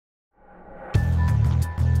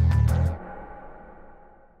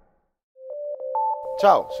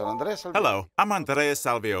Hello, I'm Andrea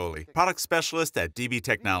Salvioli, product specialist at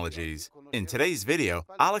dBTechnologies. In today's video,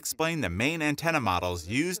 I'll explain the main antenna models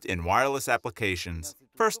used in wireless applications.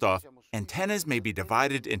 First off, antennas may be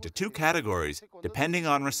divided into two categories depending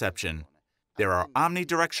on reception. There are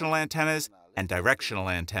omnidirectional antennas and directional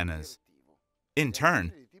antennas. In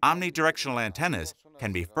turn, omnidirectional antennas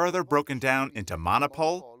can be further broken down into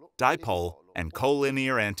monopole, dipole, and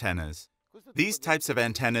collinear antennas. These types of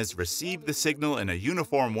antennas receive the signal in a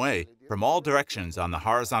uniform way from all directions on the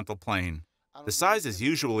horizontal plane. The size is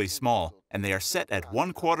usually small, and they are set at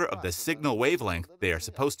 1/4 of the signal wavelength they are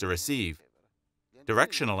supposed to receive.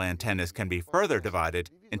 Directional antennas can be further divided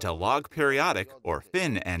into log periodic or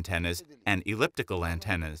fin antennas and elliptical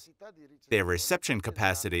antennas. Their reception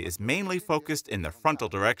capacity is mainly focused in the frontal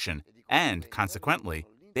direction, and consequently,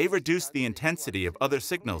 they reduce the intensity of other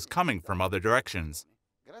signals coming from other directions.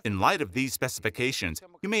 In light of these specifications,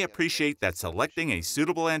 you may appreciate that selecting a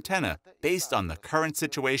suitable antenna based on the current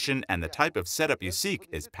situation and the type of setup you seek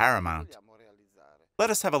is paramount. Let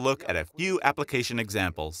us have a look at a few application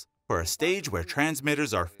examples. For a stage where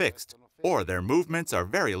transmitters are fixed or their movements are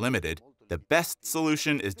very limited, the best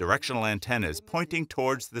solution is directional antennas pointing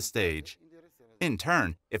towards the stage. In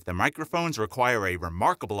turn, if the microphones require a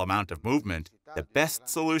remarkable amount of movement, the best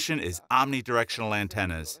solution is omnidirectional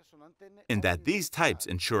antennas, in that these types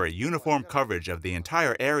ensure a uniform coverage of the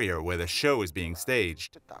entire area where the show is being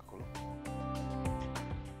staged.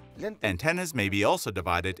 Antennas may be also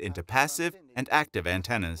divided into passive and active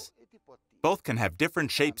antennas. Both can have different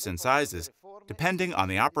shapes and sizes, depending on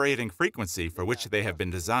the operating frequency for which they have been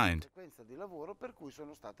designed.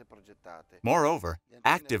 Moreover,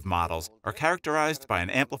 active models are characterized by an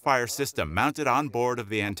amplifier system mounted on board of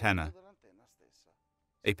the antenna.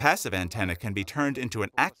 A passive antenna can be turned into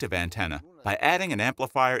an active antenna by adding an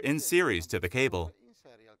amplifier in series to the cable.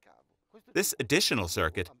 This additional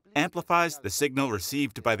circuit amplifies the signal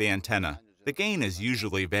received by the antenna. The gain is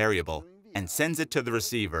usually variable and sends it to the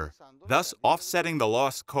receiver, thus offsetting the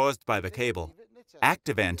loss caused by the cable.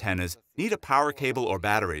 Active antennas need a power cable or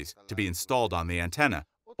batteries to be installed on the antenna,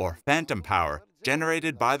 or phantom power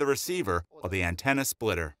generated by the receiver or the antenna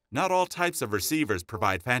splitter. Not all types of receivers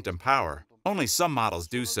provide phantom power. Only some models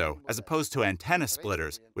do so, as opposed to antenna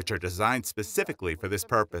splitters, which are designed specifically for this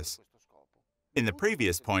purpose. In the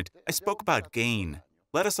previous point, I spoke about gain.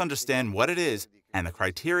 Let us understand what it is and the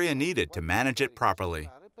criteria needed to manage it properly.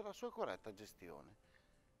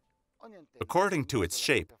 According to its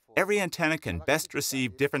shape, every antenna can best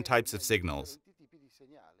receive different types of signals.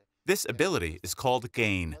 This ability is called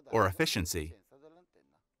gain, or efficiency.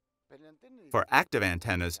 For active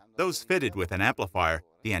antennas, those fitted with an amplifier,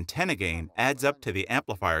 the antenna gain adds up to the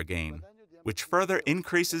amplifier gain, which further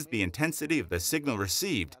increases the intensity of the signal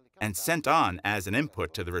received and sent on as an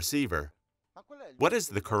input to the receiver. What is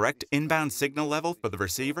the correct inbound signal level for the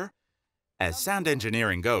receiver? As sound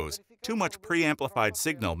engineering goes, too much preamplified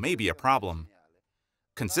signal may be a problem.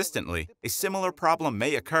 Consistently, a similar problem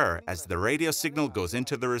may occur as the radio signal goes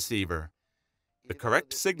into the receiver. The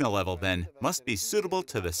correct signal level, then, must be suitable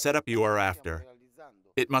to the setup you are after.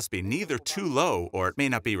 It must be neither too low or it may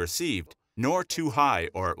not be received, nor too high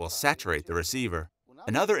or it will saturate the receiver.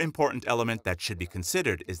 Another important element that should be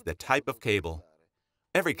considered is the type of cable.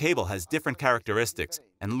 Every cable has different characteristics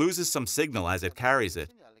and loses some signal as it carries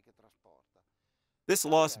it. This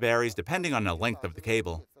loss varies depending on the length of the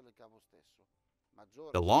cable.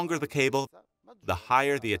 The longer the cable, the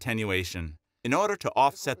higher the attenuation. In order to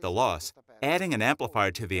offset the loss, adding an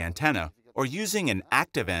amplifier to the antenna or using an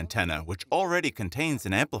active antenna which already contains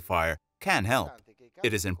an amplifier can help.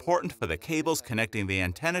 It is important for the cables connecting the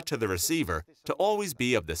antenna to the receiver to always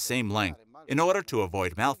be of the same length in order to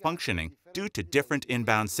avoid malfunctioning due to different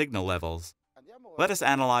inbound signal levels. Let us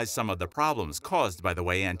analyze some of the problems caused by the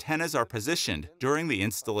way antennas are positioned during the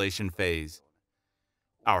installation phase.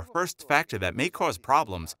 Our first factor that may cause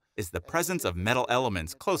problems is the presence of metal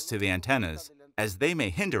elements close to the antennas, as they may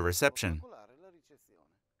hinder reception.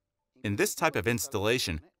 In this type of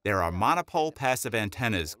installation, there are monopole passive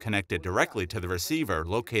antennas connected directly to the receiver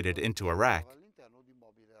located into a rack.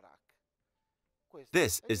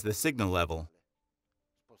 This is the signal level.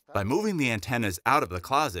 By moving the antennas out of the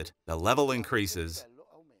closet, the level increases.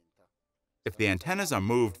 If the antennas are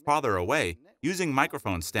moved farther away, using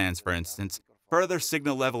microphone stands for instance, further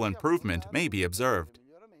signal level improvement may be observed.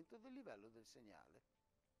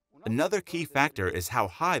 Another key factor is how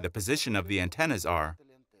high the position of the antennas are.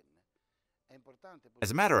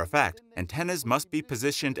 As a matter of fact, antennas must be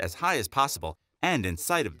positioned as high as possible and in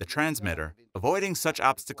sight of the transmitter, avoiding such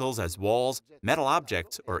obstacles as walls, metal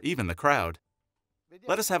objects, or even the crowd.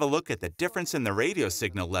 Let us have a look at the difference in the radio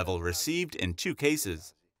signal level received in two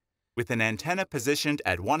cases. With an antenna positioned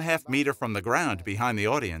at 1/2 meter from the ground behind the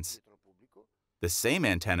audience, the same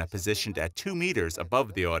antenna positioned at 2 meters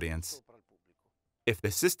above the audience. If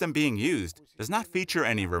the system being used does not feature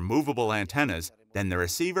any removable antennas, then the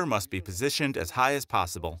receiver must be positioned as high as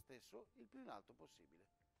possible.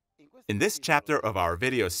 In this chapter of our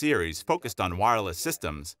video series focused on wireless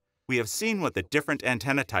systems, we have seen what the different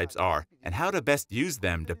antenna types are and how to best use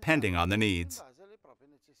them depending on the needs.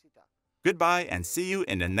 Goodbye and see you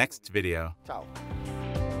in the next video. Ciao.